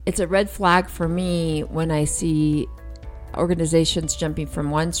it's a red flag for me when I see organizations jumping from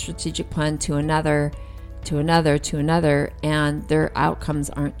one strategic plan to another, and their outcomes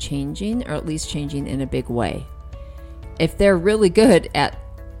aren't changing, or at least changing in a big way. If they're really good at,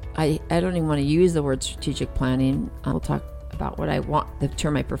 I don't even want to use the word strategic planning. I'll talk about what I want, the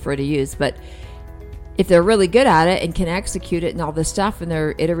term I prefer to use, but if they're really good at it and can execute it and all this stuff, and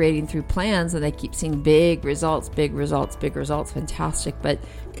they're iterating through plans and they keep seeing big results, fantastic. But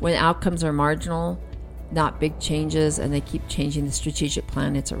when outcomes are marginal, not big changes, and they keep changing the strategic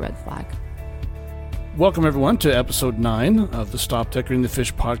plan, it's a red flag. Welcome, everyone, to episode 9 of the Stop Decorating the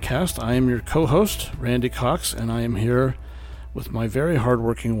Fish podcast. I am your co-host, Randy Cox, and I am here with my very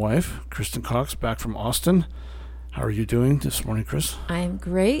hardworking wife, Kristen Cox, back from Austin. How are you doing this morning, Chris? I'm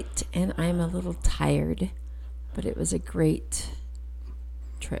great, and I'm a little tired, but it was a great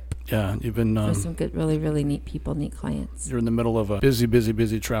trip. Yeah, you've been... for some good, really neat people, neat clients. You're in the middle of a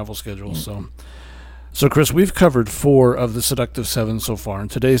busy travel schedule, yeah. So, Chris, we've covered 4 of the seductive 7 so far, and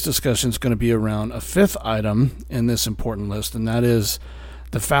today's discussion is going to be around a 5th item in this important list, and that is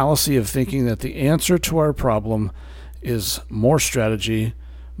the fallacy of thinking that the answer to our problem is more strategy,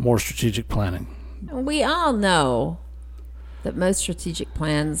 more strategic planning. We all know that most strategic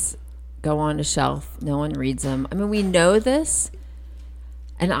plans go on a shelf. No one reads them. I mean, we know this,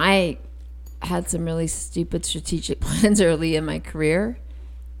 and I had some really stupid strategic plans early in my career,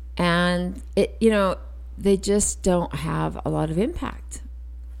 and they just don't have a lot of impact.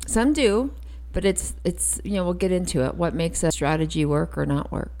 Some do, but it's we'll get into it. What makes a strategy work or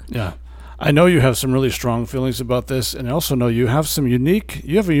not work? Yeah. I know you have some really strong feelings about this, and I also know you have a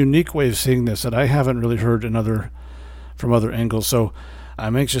unique way of seeing this that I haven't really heard from other angles. So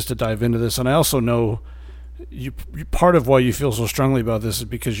I'm anxious to dive into this, and I also know you part of why you feel so strongly about this is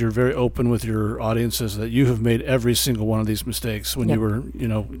because you're very open with your audiences that you have made every single one of these mistakes when you were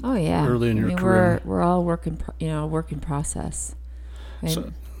early in your career. We're all work in process. Right?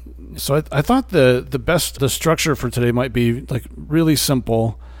 So I thought the structure for today might be like really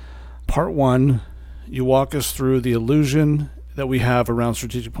simple. Part 1, you walk us through the illusion that we have around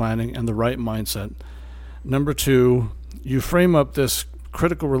strategic planning and the right mindset. Number 2, you frame up this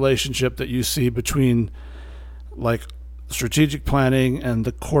critical relationship that you see between like strategic planning and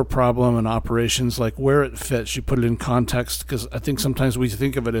the core problem and operations, like where it fits. You put it in context, because I think sometimes we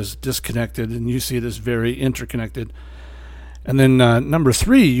think of it as disconnected and you see it as very interconnected. And then number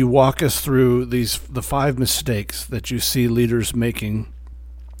 3, you walk us through the 5 mistakes that you see leaders making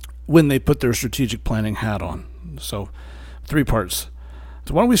when they put their strategic planning hat on. So 3 parts.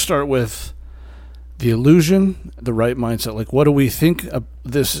 So why don't we start with the illusion, the right mindset. Like, what do we think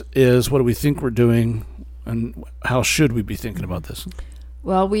this is? What do we think we're doing? And how should we be thinking about this?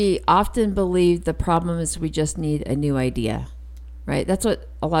 Well, we often believe the problem is we just need a new idea, right? That's what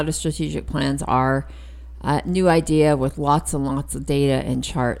a lot of strategic plans are. New idea with lots and lots of data and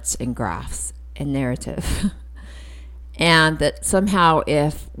charts and graphs and narrative. And that somehow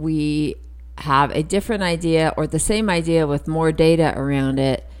if we have a different idea or the same idea with more data around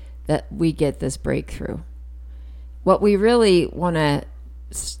it, that we get this breakthrough. What we really want to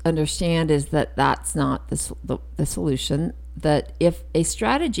understand is that that's not the solution, that if a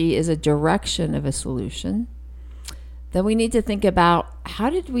strategy is a direction of a solution, then we need to think about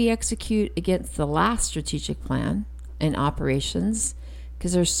how did we execute against the last strategic plan in operations,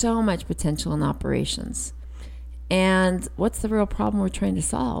 because there's so much potential in operations. And what's the real problem we're trying to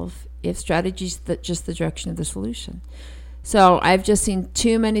solve if strategy is just the direction of the solution? So I've just seen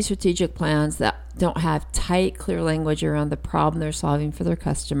too many strategic plans that don't have tight, clear language around the problem they're solving for their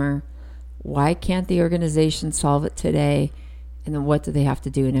customer. Why can't the organization solve it today? And then what do they have to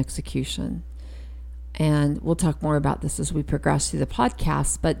do in execution? And we'll talk more about this as we progress through the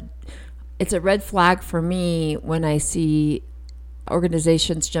podcast. But it's a red flag for me when I see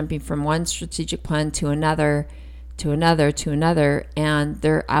organizations jumping from one strategic plan to another, and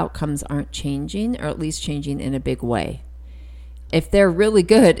their outcomes aren't changing, or at least changing in a big way. If they're really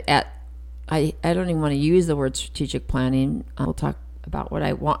good at, I don't even want to use the word strategic planning. I'll talk about what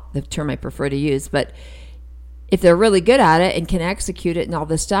I want, the term I prefer to use, but if they're really good at it and can execute it and all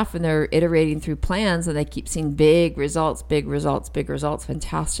this stuff, and they're iterating through plans and they keep seeing big results,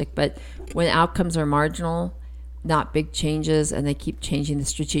 fantastic. But when outcomes are marginal, not big changes, and they keep changing the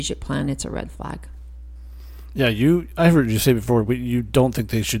strategic plan, it's a red flag. Yeah, I heard you say before, you don't think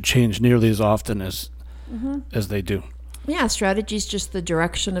they should change nearly as often as they do. Yeah, strategy is just the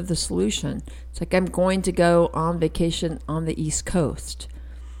direction of the solution. It's like I'm going to go on vacation on the East Coast.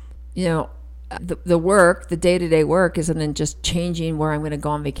 the work, the day-to-day work isn't in just changing where I'm going to go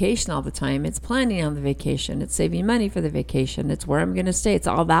on vacation all the time. It's planning on the vacation. It's saving money for the vacation. It's where I'm going to stay. It's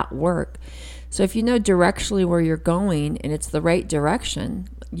all that work. So if you know directionally where you're going and it's the right direction,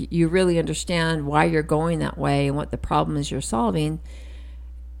 you really understand why you're going that way and what the problem is you're solving.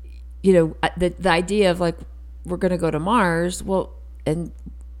 The idea of like, we're going to go to Mars, well, and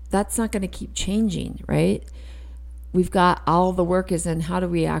that's not going to keep changing, right? We've got all the work is in how do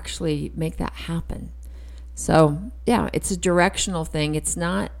we actually make that happen? So yeah, it's a directional thing. It's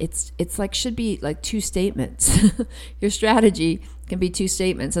not, it's like, should be like two statements. Your strategy can be two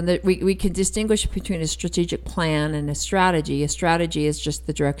statements, and that we can distinguish between a strategic plan and a strategy. A strategy is just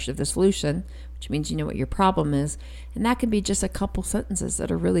the direction of the solution, which means you know what your problem is. And that can be just a couple sentences that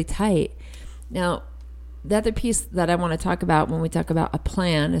are really tight. Now, the other piece that I want to talk about when we talk about a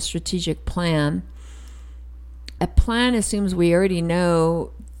plan, a strategic plan, a plan assumes we already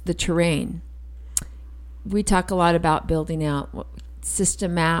know the terrain. We talk a lot about building out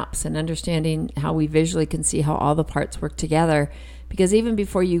system maps and understanding how we visually can see how all the parts work together. Because even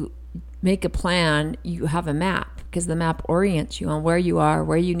before you make a plan, you have a map, because the map orients you on where you are,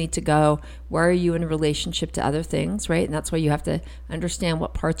 where you need to go, where are you in relationship to other things, right? And that's why you have to understand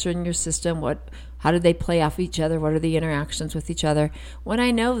what parts are in your system, how do they play off each other, what are the interactions with each other. When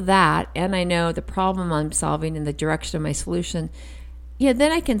I know that, and I know the problem I'm solving and the direction of my solution,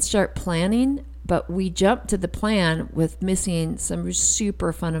 then I can start planning. But we jump to the plan with missing some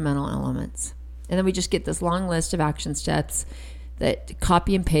super fundamental elements. And then we just get this long list of action steps that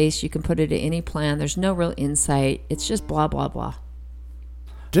copy and paste. You can put it in any plan. There's no real insight. It's just blah, blah, blah.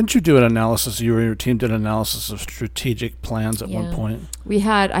 Didn't you do an analysis? You or your team did an analysis of strategic plans at one point? I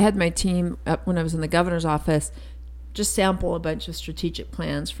had my team, when I was in the governor's office, just sample a bunch of strategic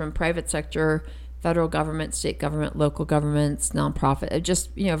plans from private sector, federal government, state government, local governments, nonprofit, just,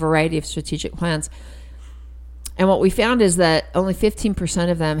 a variety of strategic plans. And what we found is that only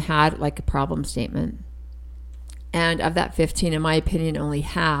 15% of them had like a problem statement. And of that 15, in my opinion, only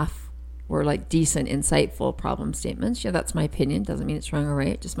half were like decent, insightful problem statements. That's my opinion. Doesn't mean it's wrong or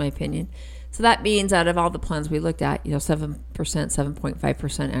right, just my opinion. So that means out of all the plans we looked at, 7%,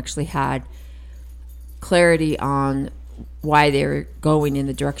 7.5% actually had clarity on why they were going in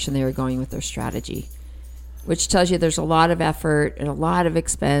the direction they were going with their strategy, which tells you there's a lot of effort and a lot of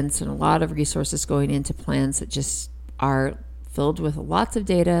expense and a lot of resources going into plans that just are filled with lots of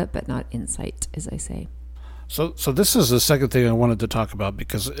data, but not insight, as I say. So this is the second thing I wanted to talk about,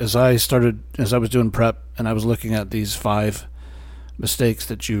 because as I was doing prep and I was looking at these 5 mistakes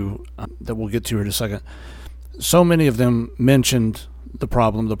that we'll get to in a second, so many of them mentioned the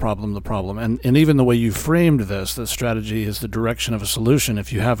problem. And even the way you framed this, the strategy is the direction of a solution.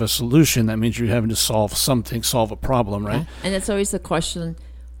 If you have a solution, that means you're having to solve a problem, right? Yeah. And it's always the question,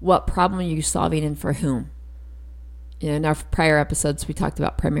 what problem are you solving and for whom? In our prior episodes, we talked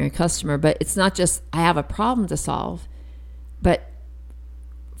about primary customer, but it's not just I have a problem to solve, but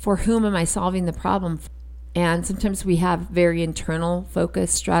for whom am I solving the problem? And sometimes we have very internal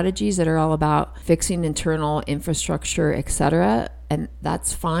focused strategies that are all about fixing internal infrastructure, etc. And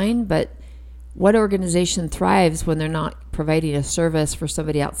that's fine, but what organization thrives when they're not providing a service for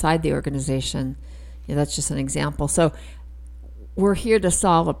somebody outside the organization? That's just an example. So we're here to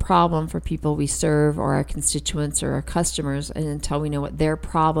solve a problem for people we serve or our constituents or our customers. And until we know what their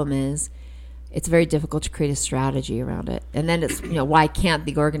problem is, it's very difficult to create a strategy around it. And then it's, why can't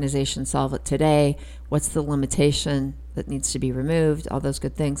the organization solve it today? What's the limitation that needs to be removed? All those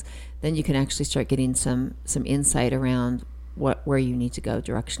good things. Then you can actually start getting some insight around where you need to go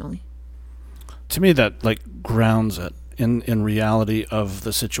directionally. To me, that like grounds it in reality of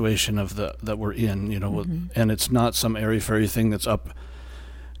the situation that we're in, mm-hmm. And it's not some airy-fairy thing that's up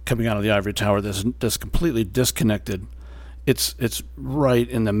coming out of the ivory tower that's completely disconnected. It's right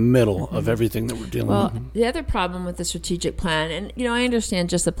in the middle mm-hmm. of everything that we're dealing with. Well, the other problem with the strategic plan, and I understand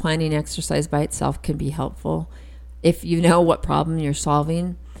just a planning exercise by itself can be helpful if you know what problem you're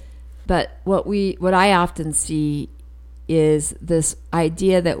solving. But what I often see is this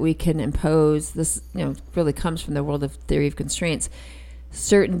idea that we can impose this, really comes from the world of theory of constraints,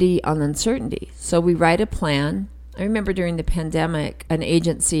 certainty on uncertainty. So we write a plan. I remember during the pandemic, an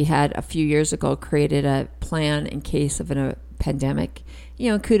agency had a few years ago created a plan in case of a pandemic.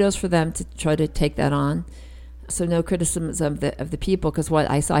 Kudos for them to try to take that on. So no criticism of the people, because what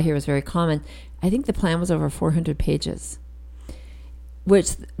I saw here was very common. I think the plan was over 400 pages.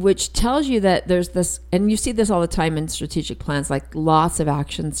 Which tells you that there's this, and you see this all the time in strategic plans, like lots of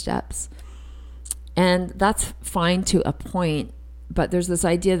action steps. And that's fine to a point, but there's this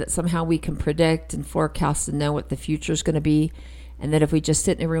idea that somehow we can predict and forecast and know what the future is going to be. And that if we just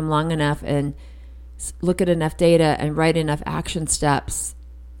sit in a room long enough and look at enough data and write enough action steps,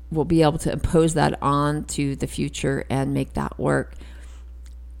 we'll be able to impose that onto the future and make that work.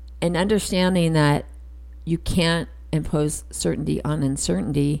 And understanding that you can't impose certainty on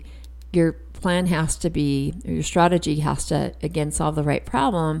uncertainty, your plan has to be, or your strategy has to, again, solve the right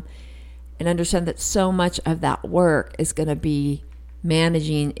problem, and understand that so much of that work is going to be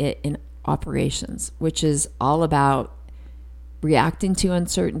managing it in operations, which is all about reacting to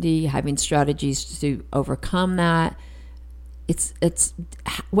uncertainty, having strategies to overcome that. It's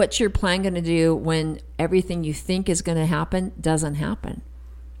what's your plan going to do when everything you think is going to happen doesn't happen.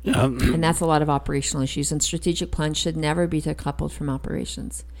 Yeah. And that's a lot of operational issues. And strategic plans should never be decoupled from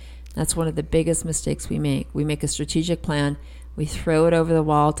operations. That's one of the biggest mistakes we make. We make a strategic plan, we throw it over the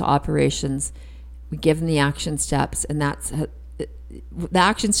wall to operations, we give them the action steps, and the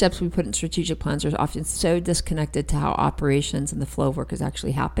action steps we put in strategic plans are often so disconnected to how operations and the flow of work is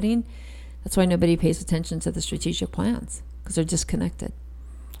actually happening. That's why nobody pays attention to the strategic plans, because they're disconnected.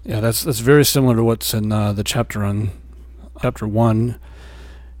 Yeah, that's very similar to what's in the chapter 1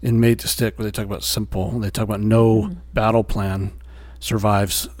 in Made to Stick, where they talk about simple. They talk about no battle plan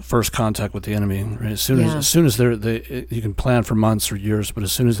survives first contact with the enemy. Right? As soon as you can plan for months or years, but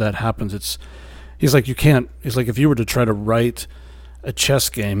as soon as that happens, he's like if you were to try to write a chess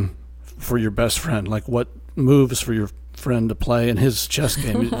game for your best friend, like what moves for your friend to play in his chess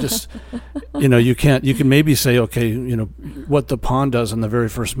game, you can maybe say, okay, what the pawn does in the very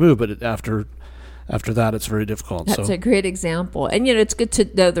first move, but after that, it's very difficult. That's a great example. And, it's good to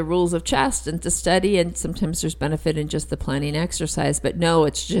know the rules of chess and to study, and sometimes there's benefit in just the planning exercise. But no,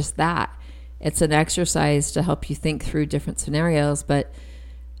 it's just that. It's an exercise to help you think through different scenarios, but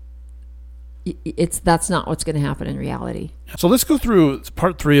that's not what's going to happen in reality. So let's go through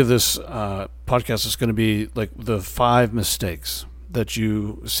part 3 of this podcast. Is going to be like the 5 mistakes that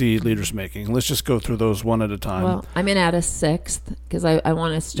you see leaders making. Let's just go through those one at a time. Well, I'm going to add a 6th because I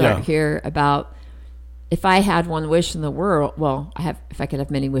want to start here about, if I had one wish in the world, if I could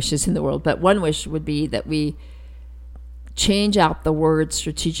have many wishes in the world, but one wish would be that we change out the word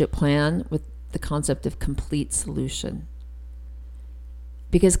strategic plan with the concept of complete solution.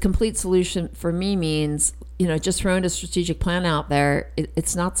 Because complete solution for me means, just throwing a strategic plan out there,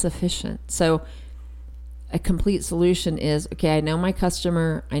 it's not sufficient. So a complete solution is, okay, I know my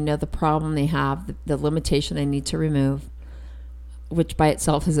customer, I know the problem they have, the limitation I need to remove, which by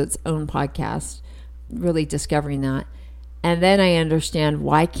itself is its own podcast, really discovering that. And then I understand,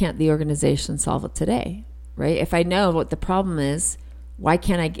 why can't the organization solve it today, right? If I know what the problem is, why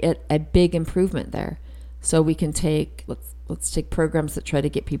can't I get a big improvement there? So we can take, let's take programs that try to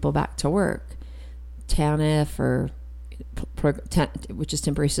get people back to work, TANF, which is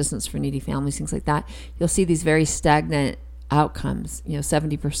temporary assistance for needy families, things like that. You'll see these very stagnant outcomes.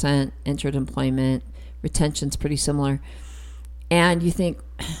 70% entered employment, retention's pretty similar, and you think,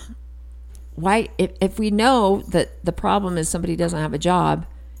 why? If we know that the problem is somebody doesn't have a job,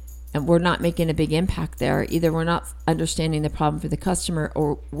 and we're not making a big impact there, either we're not understanding the problem for the customer,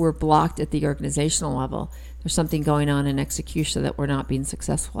 or we're blocked at the organizational level. There's something going on in execution that we're not being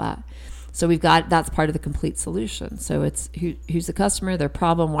successful at. So that's part of the complete solution. So it's who's the customer, their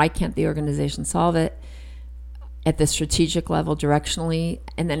problem, why can't the organization solve it at the strategic level directionally,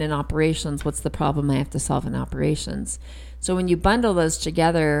 and then in operations, what's the problem I have to solve in operations? So when you bundle those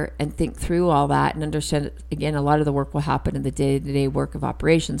together and think through all that and understand, again, a lot of the work will happen in the day-to-day work of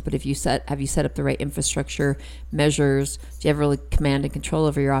operations, but have you set up the right infrastructure, measures? Do you have really command and control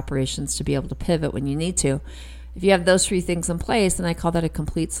over your operations to be able to pivot when you need to? If you have those 3 things in place, then I call that a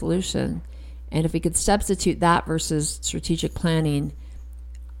complete solution. And if we could substitute that versus strategic planning,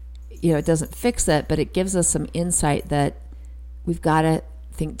 it doesn't fix it, but it gives us some insight that we've got to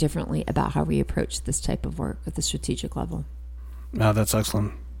think differently about how we approach this type of work at the strategic level. Yeah, that's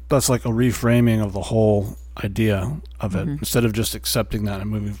excellent. That's like a reframing of the whole idea of it, instead of just accepting that and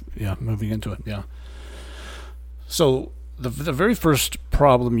moving into it. Yeah. So the very first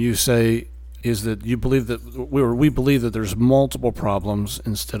problem you say is that you believe that we believe that there's multiple problems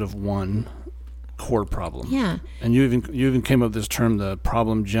instead of one core problem. Yeah. And you even came up with this term, the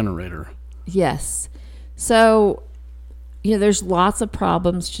problem generator. Yes. So, there's lots of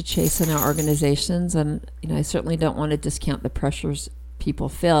problems to chase in our organizations, and I certainly don't want to discount the pressures people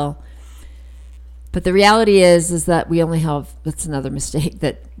feel. But the reality is that we only have, that's another mistake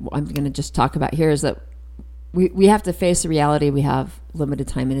that I'm going to just talk about here, is that we have to face the reality we have limited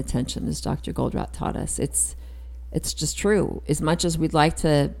time and attention, as Dr. Goldratt taught us. It's just true. As much as we'd like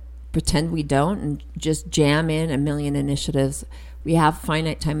to pretend we don't and just jam in a million initiatives, we have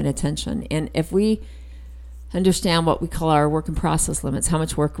finite time and attention. And if we understand what we call our work in process limits. How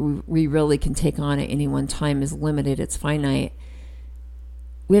much work we really can take on at any one time is limited. It's finite.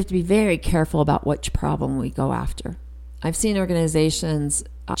 We have to be very careful about which problem we go after. I've seen organizations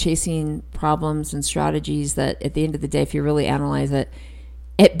chasing problems and strategies that at the end of the day, if you really analyze it,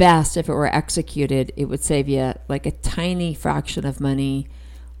 at best, if it were executed, it would save you like a tiny fraction of money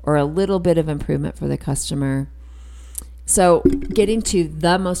or a little bit of improvement for the customer. So getting to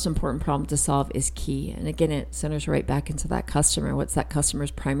the most important problem to solve is key. And again, it centers right back into that customer. What's that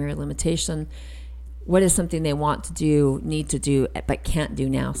customer's primary limitation? What is something they want to do, need to do, but can't do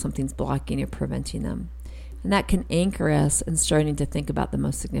now? Something's blocking or preventing them. And that can anchor us in starting to think about the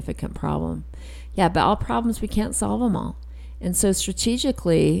most significant problem. Yeah, but all problems, we can't solve them all. And so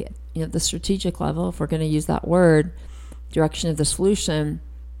strategically, the strategic level, if we're going to use that word, direction of the solution,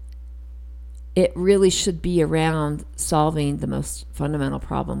 it really should be around solving the most fundamental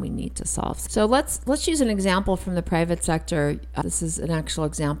problem we need to solve. So let's use an example from the private sector. This is an actual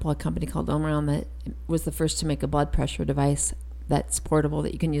example, a company called Omron that was the first to make a blood pressure device that's portable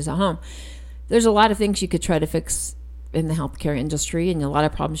that you can use at home. There's a lot of things you could try to fix in the healthcare industry and a lot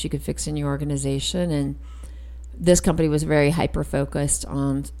of problems you could fix in your organization. And this company was very hyper-focused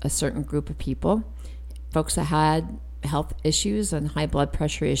on a certain group of people, folks that had health issues and high blood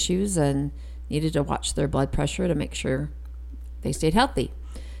pressure issues and needed to watch their blood pressure to make sure they stayed healthy.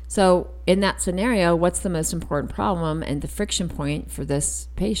 So in that scenario, what's the most important problem and the friction point for this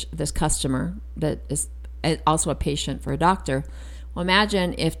patient, this customer that is also a patient for a doctor? Well,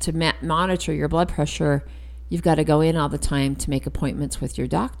 imagine if to monitor your blood pressure, you've got to go in all the time to make appointments with your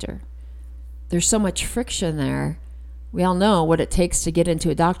doctor. There's so much friction there. We all know what it takes to get into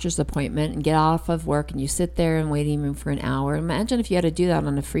a doctor's appointment and get off of work, and you sit there in waiting room for an hour. Imagine if you had to do that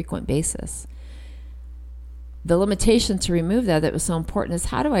on a frequent basis. The limitation to remove that was so important is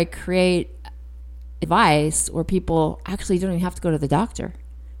how do I create a device where people actually don't even have to go to the doctor?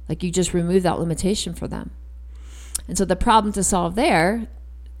 Like you just remove that limitation for them. And so the problem to solve there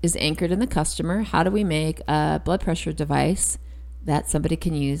is anchored in the customer. How do we make a blood pressure device that somebody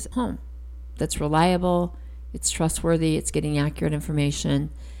can use at home? That's reliable, it's trustworthy, it's getting accurate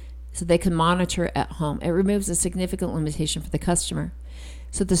information, so they can monitor at home. It removes a significant limitation for the customer.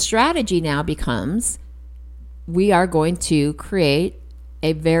 So the strategy now becomes, we are going to create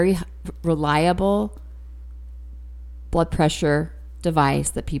a very reliable blood pressure device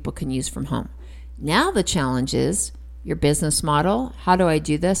that people can use from home. Now the challenge is your business model. How do I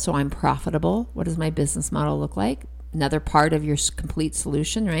do this so I'm profitable? What does my business model look like? Another part of your complete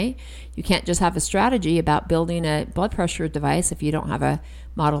solution, right? You can't just have a strategy about building a blood pressure device if you don't have a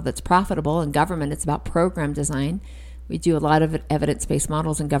model that's profitable. In government, it's about program design. We do a lot of evidence-based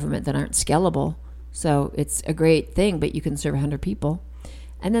models in government that aren't scalable. So it's a great thing, but you can serve 100 people.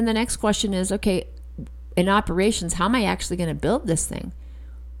 And then the next question is, okay, in operations, how am I actually going to build this thing,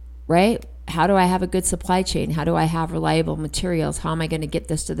 right? How do I have a good supply chain? How do I have reliable materials? How am I going to get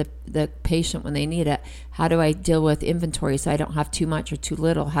this to the patient when they need it? How do I deal with inventory so I don't have too much or too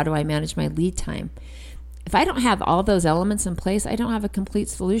little? How do I manage my lead time? If I don't have all those elements in place, I don't have a complete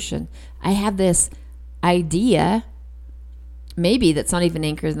solution. I have this idea, maybe that's not even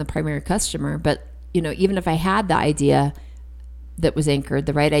anchored in the primary customer, but even if I had the idea that was anchored,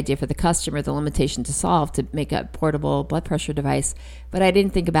 the right idea for the customer, the limitation to solve to make a portable blood pressure device, but I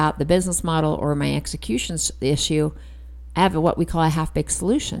didn't think about the business model or my execution issue, I have what we call a half-baked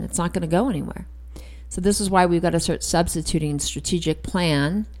solution. It's not going to go anywhere. So this is why we've got to start substituting strategic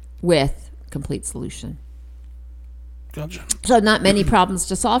plan with complete solution. Gotcha. So not many problems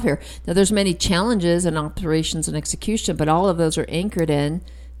to solve here. Now there's many challenges in operations and execution, but all of those are anchored in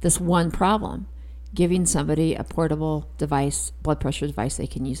this one problem: giving somebody a portable device, blood pressure device they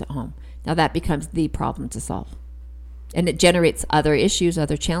can use at home. Now that becomes the problem to solve. And it generates other issues,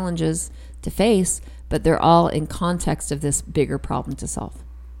 other challenges to face, but they're all in context of this bigger problem to solve.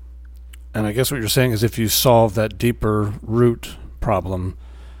 And I guess what you're saying is if you solve that deeper root problem,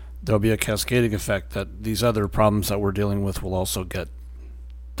 there'll be a cascading effect that these other problems that we're dealing with will also get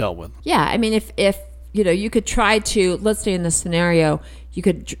dealt with. Yeah, I mean, if you could try to, let's say in this scenario, you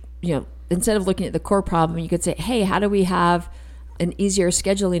could, instead of looking at the core problem, you could say, hey, how do we have an easier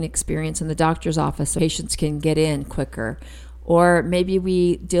scheduling experience in the doctor's office so patients can get in quicker? Or maybe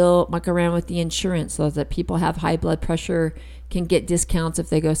we muck around with the insurance so that people have high blood pressure can get discounts if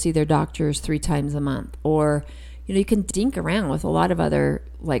they go see their doctors 3 times a month. Or, you can dink around with a lot of other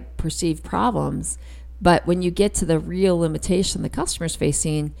perceived problems. But when you get to the real limitation the customer's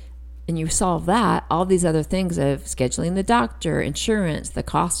facing, and you solve that, all these other things of scheduling the doctor, insurance, the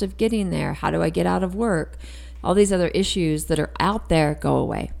cost of getting there, how do I get out of work, all these other issues that are out there go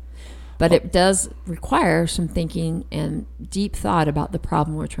away. But it does require some thinking and deep thought about the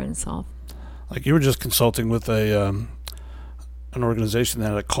problem we're trying to solve. Like you were just consulting with an organization that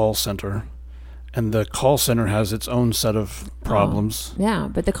had a call center, and the call center has its own set of problems. Yeah,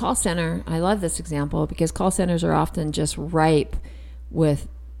 but the call center, I love this example because call centers are often just ripe with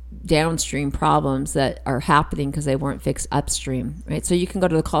downstream problems that are happening because they weren't fixed upstream, right? So you can go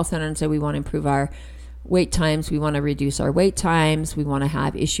to the call center and say, we want to improve our wait times. We want to reduce our wait times. We want to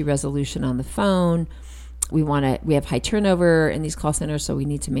have issue resolution on the phone. We have high turnover in these call centers, so we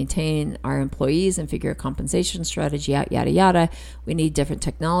need to maintain our employees and figure a compensation strategy out, yada, yada. We need different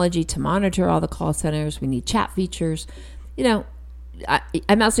technology to monitor all the call centers. We need chat features. I'm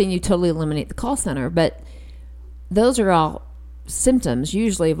not saying you totally eliminate the call center, but those are all symptoms,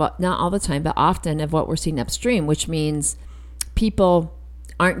 usually, not all the time, but often of what we're seeing upstream, which means people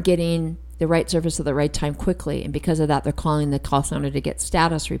aren't getting the right service at the right time quickly. And because of that, they're calling the call center to get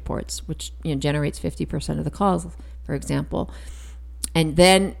status reports, which generates 50% of the calls, for example. And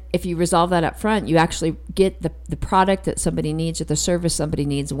then if you resolve that up front, you actually get the product that somebody needs or the service somebody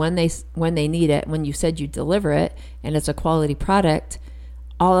needs when they need it, when you said you deliver it, and it's a quality product.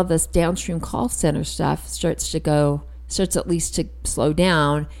 All of this downstream call center stuff starts at least to slow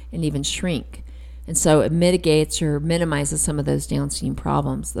down and even shrink. And so it mitigates or minimizes some of those downstream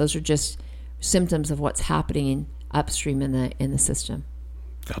problems. Those are just symptoms of what's happening upstream in the system.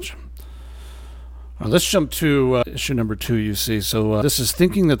 Gotcha. Let's jump to issue number 2, you see. So this is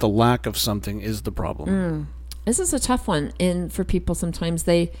thinking that the lack of something is the problem. This is a tough one. And for people, sometimes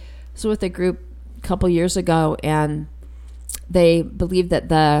I was with a group a couple years ago, and they believed that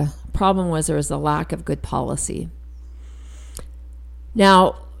the problem was there was a lack of good policy.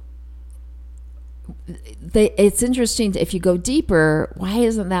 Now, it's interesting if you go deeper, why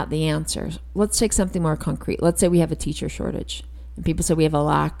isn't that the answer? Let's take something more concrete. Let's say we have a teacher shortage. And people say we have a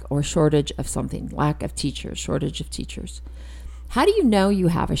lack or shortage of something, lack of teachers, shortage of teachers. How do you know you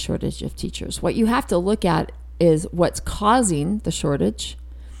have a shortage of teachers? What you have to look at is what's causing the shortage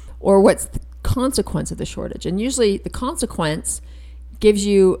or what's the consequence of the shortage. And usually the consequence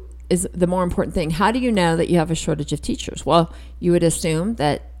is the more important thing. How do you know that you have a shortage of teachers? Well, you would assume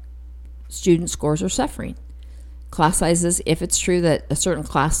that student scores are suffering. Class sizes, if it's true that a certain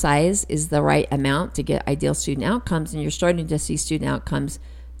class size is the right amount to get ideal student outcomes, and you're starting to see student outcomes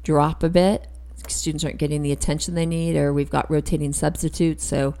drop a bit, students aren't getting the attention they need, or we've got rotating substitutes,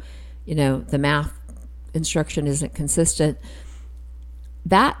 so the math instruction isn't consistent.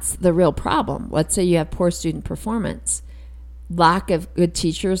 That's the real problem. Let's say you have poor student performance. Lack of good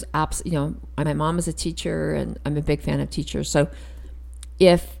teachers, my mom is a teacher and I'm a big fan of teachers. So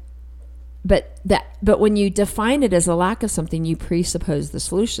but when you define it as a lack of something, you presuppose the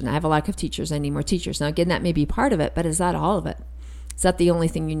solution. I have a lack of teachers, I need more teachers. Now again, that may be part of it, but is that all of it? Is that the only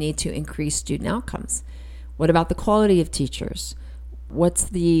thing you need to increase student outcomes? What about the quality of teachers? What's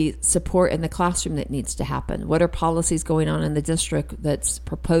the support in the classroom that needs to happen? What are policies going on in the district that's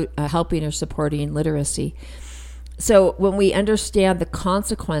helping or supporting literacy? So when we understand the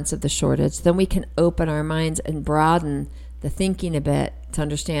consequence of the shortage, then we can open our minds and broaden the thinking a bit to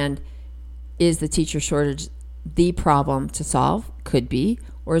understand, is the teacher shortage the problem to solve? Could be.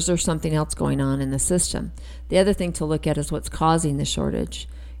 Or is there something else going on in the system? The other thing to look at is what's causing the shortage.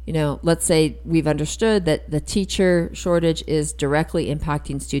 Let's say we've understood that the teacher shortage is directly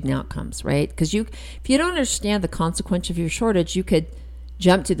impacting student outcomes, right? Because if you don't understand the consequence of your shortage, you could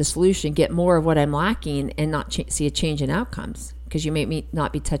jump to the solution, get more of what I'm lacking, and not see a change in outcomes because you may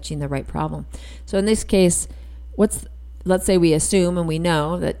not be touching the right problem. So in this case, let's say we assume and we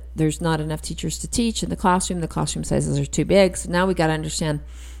know that there's not enough teachers to teach in the classroom sizes are too big. So now we got to understand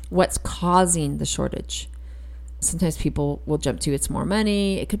what's causing the shortage. Sometimes people will jump to it's more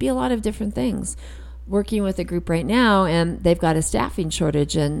money. It could be a lot of different things. Working with a group right now, and they've got a staffing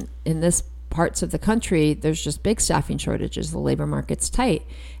shortage, and in this parts of the country, there's just big staffing shortages. The labor market's tight.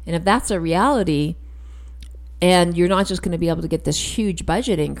 And if that's a reality, and you're not just going to be able to get this huge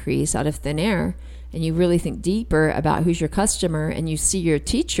budget increase out of thin air, and you really think deeper about who's your customer and you see your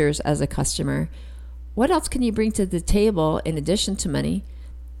teachers as a customer, what else can you bring to the table in addition to money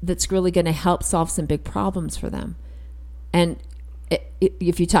that's really going to help solve some big problems for them? And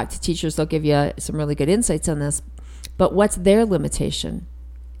if you talk to teachers, they'll give you some really good insights on this. But what's their limitation?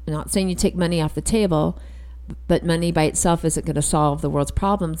 I'm not saying you take money off the table, but money by itself isn't going to solve the world's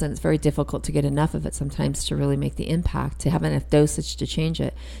problems, and it's very difficult to get enough of it sometimes to really make the impact, to have enough dosage to change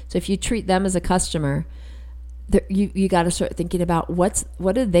it. So if you treat them as a customer, you got to start thinking about what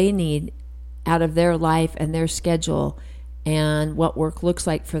do they need out of their life and their schedule, and what work looks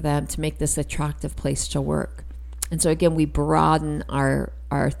like for them to make this attractive place to work. And so again, we broaden our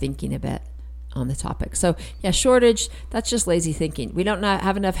thinking a bit on the topic. So yeah, shortage, that's just lazy thinking. We don't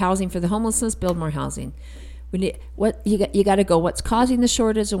have enough housing for the homelessness, build more housing. We need what you got to go, what's causing the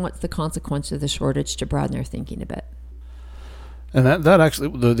shortage and what's the consequence of the shortage, to broaden our thinking a bit. And that actually,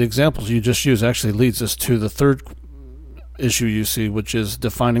 the examples you just used actually leads us to the third issue you see, which is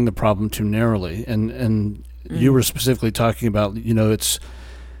defining the problem too narrowly. And you were specifically talking about, it's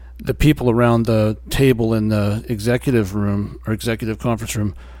the people around the table in the executive room or executive conference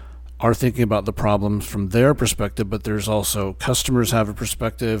room are thinking about the problems from their perspective, but there's also customers have a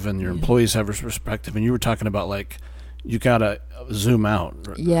perspective and your employees have a perspective. And you were talking about you got to zoom out.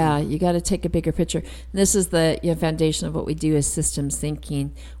 Yeah, you got to take a bigger picture. And this is the foundation of what we do is systems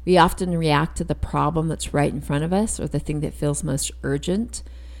thinking. We often react to the problem that's right in front of us or the thing that feels most urgent.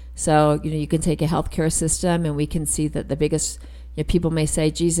 So, you can take a healthcare system and we can see that the biggest, people may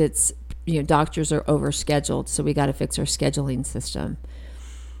say, geez, it's, doctors are overscheduled, so we got to fix our scheduling system.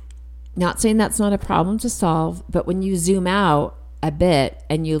 Not saying that's not a problem to solve, but when you zoom out a bit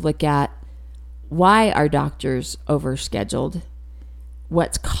and you look at why are doctors overscheduled,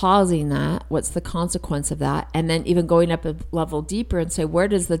 what's causing that, what's the consequence of that, and then even going up a level deeper and say, where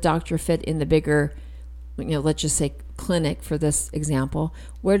does the doctor fit in the bigger, let's just say clinic for this example,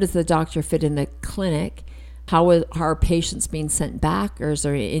 where does the doctor fit in the clinic? How are patients being sent back, or is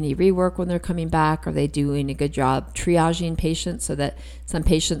there any rework when they're coming back? Are they doing a good job triaging patients so that some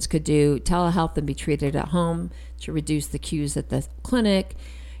patients could do telehealth and be treated at home to reduce the queues at the clinic?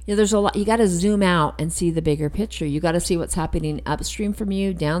 There's a lot. You got to zoom out and see the bigger picture. You got to see what's happening upstream from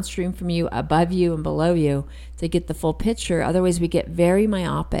you, downstream from you, above you, and below you to get the full picture. Otherwise, we get very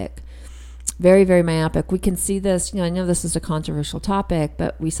myopic. Very, very myopic. We can see this, I know this is a controversial topic,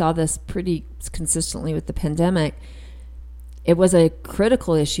 but we saw this pretty consistently with the pandemic. It was a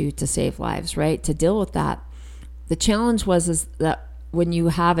critical issue to save lives, right? To deal with that. The challenge is that when you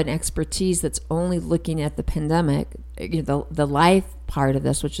have an expertise that's only looking at the pandemic, the life part of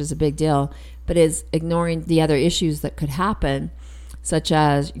this, which is a big deal, but is ignoring the other issues that could happen, such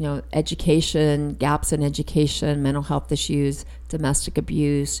as, education, gaps in education, mental health issues, domestic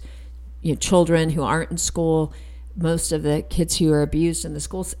abuse, children who aren't in school. Most of the kids who are abused in the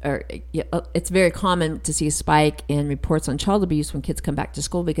schools it's very common to see a spike in reports on child abuse when kids come back to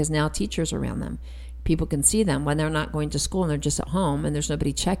school, because now teachers are around them. People can see them when they're not going to school and they're just at home and there's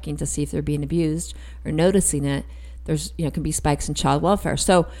nobody checking to see if they're being abused or noticing it. There's, can be spikes in child welfare.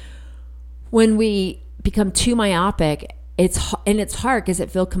 So when we become too myopic, it's hard because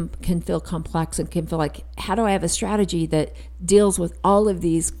it can feel complex and can feel like, how do I have a strategy that deals with all of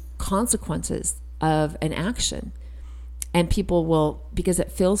these consequences of an action? And people will, because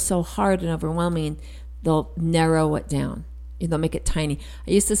it feels so hard and overwhelming, they'll narrow it down. They'll make it tiny.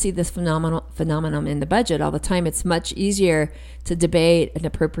 I used to see this phenomenon in the budget all the time. It's much easier to debate an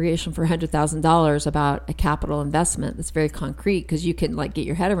appropriation for $100,000 about a capital investment that's very concrete because you can get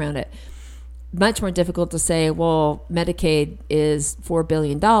your head around it. Much more difficult to say, well, Medicaid is $4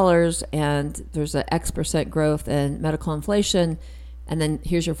 billion and there's an X% growth in medical inflation, and then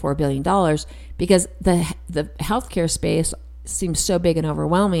here's your $4 billion, because the healthcare space seems so big and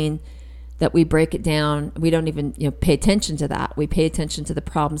overwhelming that we break it down. We don't even pay attention to that. We pay attention to the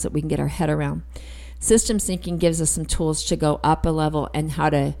problems that we can get our head around. Systems thinking gives us some tools to go up a level and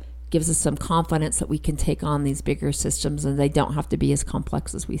gives us some confidence that we can take on these bigger systems and they don't have to be as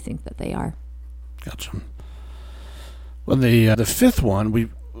complex as we think that they are. Gotcha. Well, the fifth one,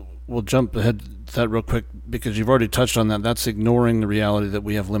 we'll jump ahead to that real quick because you've already touched on that. That's ignoring the reality that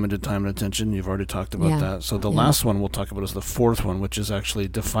we have limited time and attention. You've already talked about that. So the last one we'll talk about is the fourth one, which is actually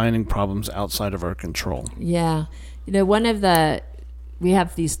defining problems outside of our control. Yeah. We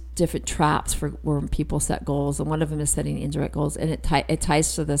have these different traps for where people set goals, and one of them is setting indirect goals, and it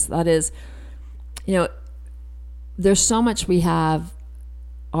ties to this. That is, there's so much we have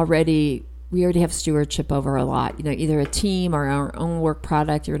already. We already have stewardship over a lot, either a team or our own work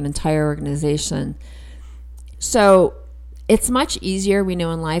product or an entire organization. So it's much easier, we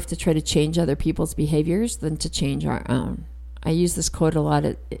know in life, to try to change other people's behaviors than to change our own. I use this quote a lot,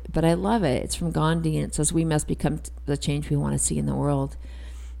 but I love it. It's from Gandhi, and it says, we must become the change we want to see in the world.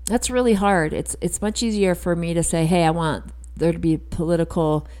 That's really hard. It's much easier for me to say, hey, I want there to be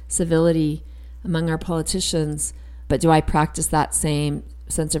political civility among our politicians, but do I practice that same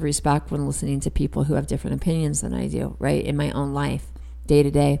sense of respect when listening to people who have different opinions than I do, right, in my own life, day to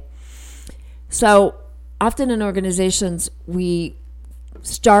day? So often in organizations, we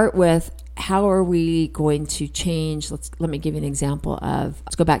start with, how are we going to change? Let me give you an example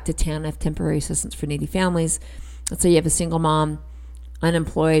let's go back to TANF, Temporary Assistance for Needy Families. Let's say you have a single mom,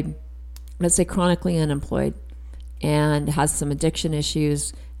 unemployed, let's say chronically unemployed. and has some addiction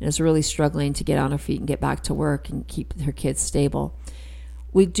issues and is really struggling to get on her feet and get back to work and keep her kids stable.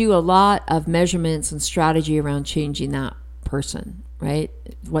 We do a lot of measurements and strategy around changing that person, right?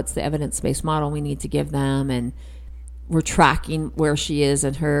 What's the evidence-based model we need to give them? And we're tracking where she is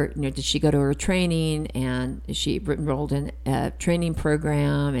and her, did she go to her training, and is she enrolled in a training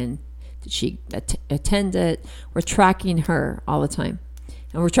program, and did she attend it? We're tracking her all the time.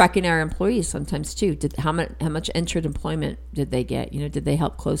 And we're tracking our employees sometimes too. How much entered employment did they get? Did they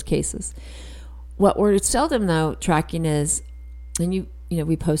help close cases? What we're seldom though tracking is, and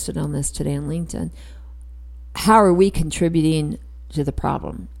we posted on this today on LinkedIn, how are we contributing to the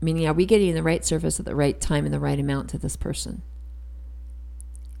problem? Meaning, are we getting the right service at the right time and the right amount to this person?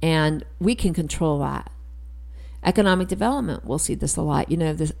 And we can control that. Economic development, we'll see this a lot.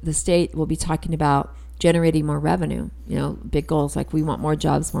 The state will be talking about generating more revenue, big goals like we want more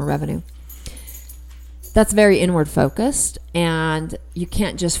jobs, more revenue. That's very inward focused, and you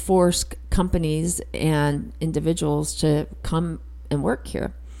can't just force companies and individuals to come and work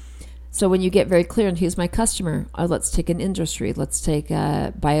here. So when you get very clear on who's my customer, let's take an industry, let's take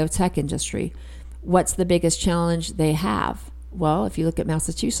a biotech industry. What's the biggest challenge they have? Well, if you look at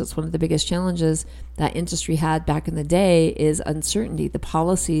Massachusetts, one of the biggest challenges that industry had back in the day is uncertainty. The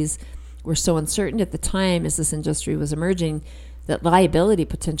policies were so uncertain at the time as this industry was emerging that liability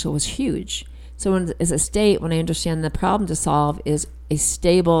potential was huge. So as a state, when I understand the problem to solve is a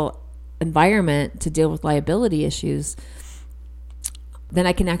stable environment to deal with liability issues, then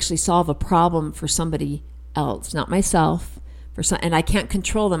I can actually solve a problem for somebody else, not myself. And I can't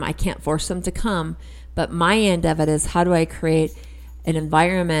control them. I can't force them to come. But my end of it is, how do I create an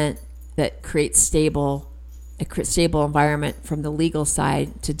environment that creates a stable environment from the legal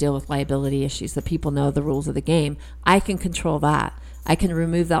side to deal with liability issues, that people know the rules of the game. I can control that. I can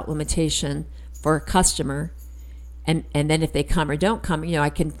remove that limitation for a customer. And then if they come or don't come, I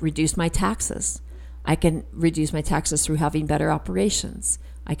can reduce my taxes. I can reduce my taxes through having better operations.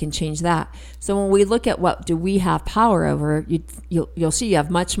 I can change that. So when we look at what do we have power over, you'll see you have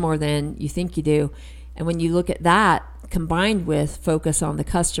much more than you think you do. And when you look at that combined with focus on the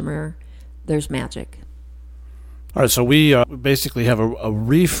customer, there's magic. All right, so we basically have a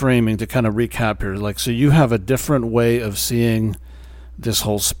reframing to kind of recap here. So you have a different way of seeing this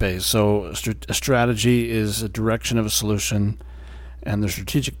whole space. So a strategy is a direction of a solution, and the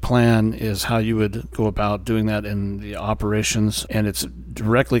strategic plan is how you would go about doing that in the operations, and it's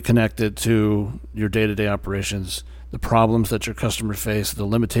directly connected to your day-to-day operations, the problems that your customer face, the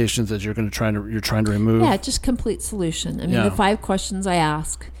limitations that you're trying to remove. Yeah, just complete solution. The 5 questions I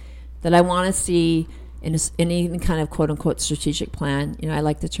ask that I want to see in any kind of quote-unquote strategic plan. I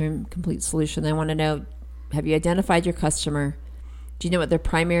like the term complete solution. I want to know, have you identified your customer? Do you know what their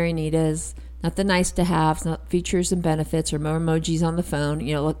primary need is? Not the nice to haves, not features and benefits or more emojis on the phone.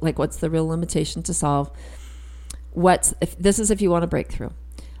 Like what's the real limitation to solve? If you want a breakthrough.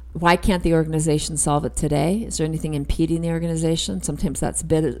 Why can't the organization solve it today? Is there anything impeding the organization? Sometimes that's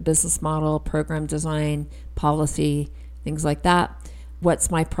business model, program design, policy, things like that.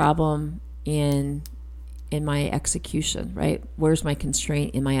 What's my problem in my execution, right? Where's my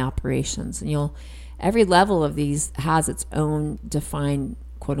constraint in my operations? And every level of these has its own defined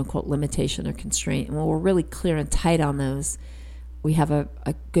quote-unquote limitation or constraint. And when we're really clear and tight on those, we have a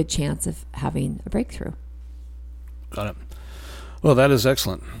good chance of having a breakthrough. Got it. Well, that is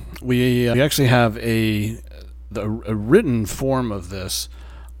excellent. We actually have a written form of this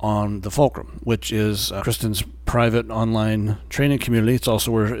on the Fulcrum, which is Kristen's private online training community. It's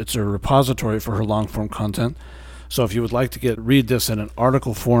also it's a repository for her long-form content. So if you would like to read this in an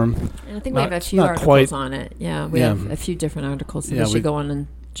article form. And I think we have a few articles on it. Yeah, we have a few different articles, so you should go on and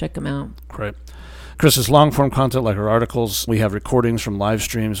check them out. Great. Chris's long-form content, like her articles, we have recordings from live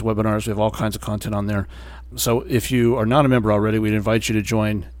streams, webinars. We have all kinds of content on there. So if you are not a member already, we'd invite you to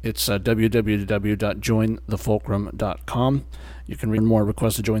join. It's www.jointhefulcrum.com. You can read more,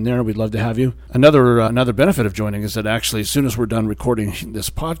 request to join there. We'd love to have you. Another benefit of joining is that actually as soon as we're done recording this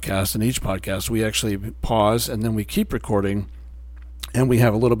podcast, and each podcast, we actually pause and then we keep recording, and we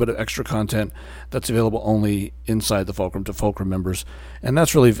have a little bit of extra content that's available only inside the Fulcrum to Fulcrum members. And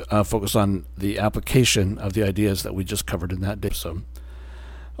that's really focused on the application of the ideas that we just covered in that day. So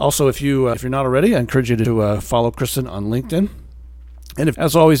also, if you're not already, I encourage you to follow Kristen on LinkedIn. And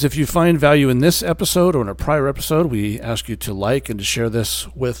as always, if you find value in this episode or in a prior episode, we ask you to like and to share this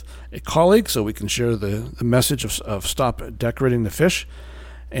with a colleague so we can share the message of stop decorating the fish.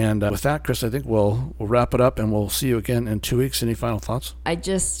 And with that, Chris, I think we'll wrap it up, and we'll see you again in 2 weeks. Any final thoughts?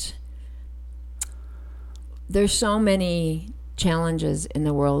 There's so many challenges in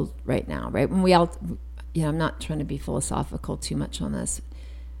the world right now, right? When I'm not trying to be philosophical too much on this.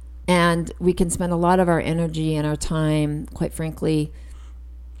 And we can spend a lot of our energy and our time, quite frankly,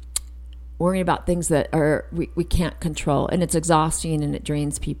 worrying about things that we can't control. And it's exhausting and it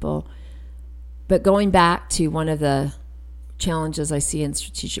drains people. But going back to one of the challenges I see in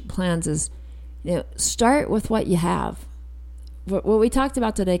strategic plans is, start with what you have. What we talked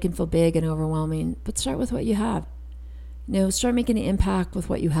about today can feel big and overwhelming, but start with what you have. Start making an impact with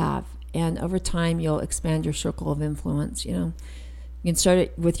what you have. And over time, you'll expand your circle of influence. You can start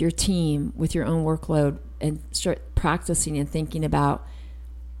it with your team, with your own workload, and start practicing and thinking about,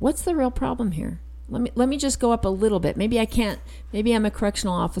 what's the real problem here? Let me just go up a little bit. Maybe I can't. Maybe I'm a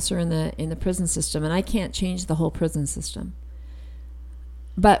correctional officer in the prison system, and I can't change the whole prison system.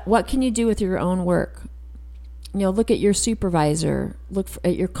 But what can you do with your own work? Look at your supervisor. Look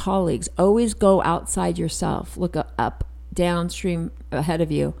at your colleagues. Always go outside yourself. Look up, downstream, ahead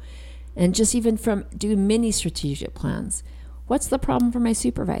of you, and just even do mini strategic plans. What's the problem for my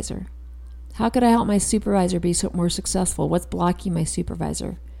supervisor? How could I help my supervisor be more successful? What's blocking my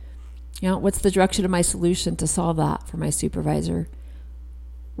supervisor? What's the direction of my solution to solve that for my supervisor?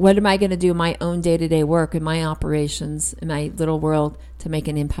 What am I going to do in my own day-to-day work, in my operations, in my little world to make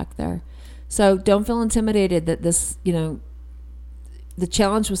an impact there? So don't feel intimidated that this, the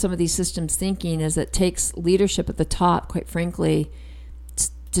challenge with some of these systems thinking is it takes leadership at the top, quite frankly,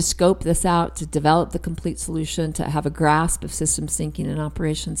 to scope this out, to develop the complete solution, to have a grasp of systems thinking and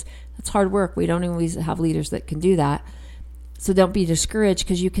operations. That's hard work. We don't always have leaders that can do that. So don't be discouraged,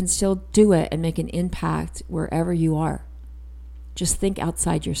 because you can still do it and make an impact wherever you are. Just think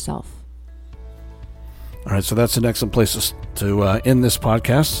outside yourself. All right, so that's an excellent place to end this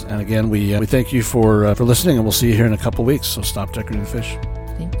podcast. And again, we thank you for listening, and we'll see you here in a couple weeks. So stop decorating the fish.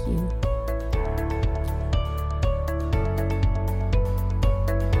 Thank you.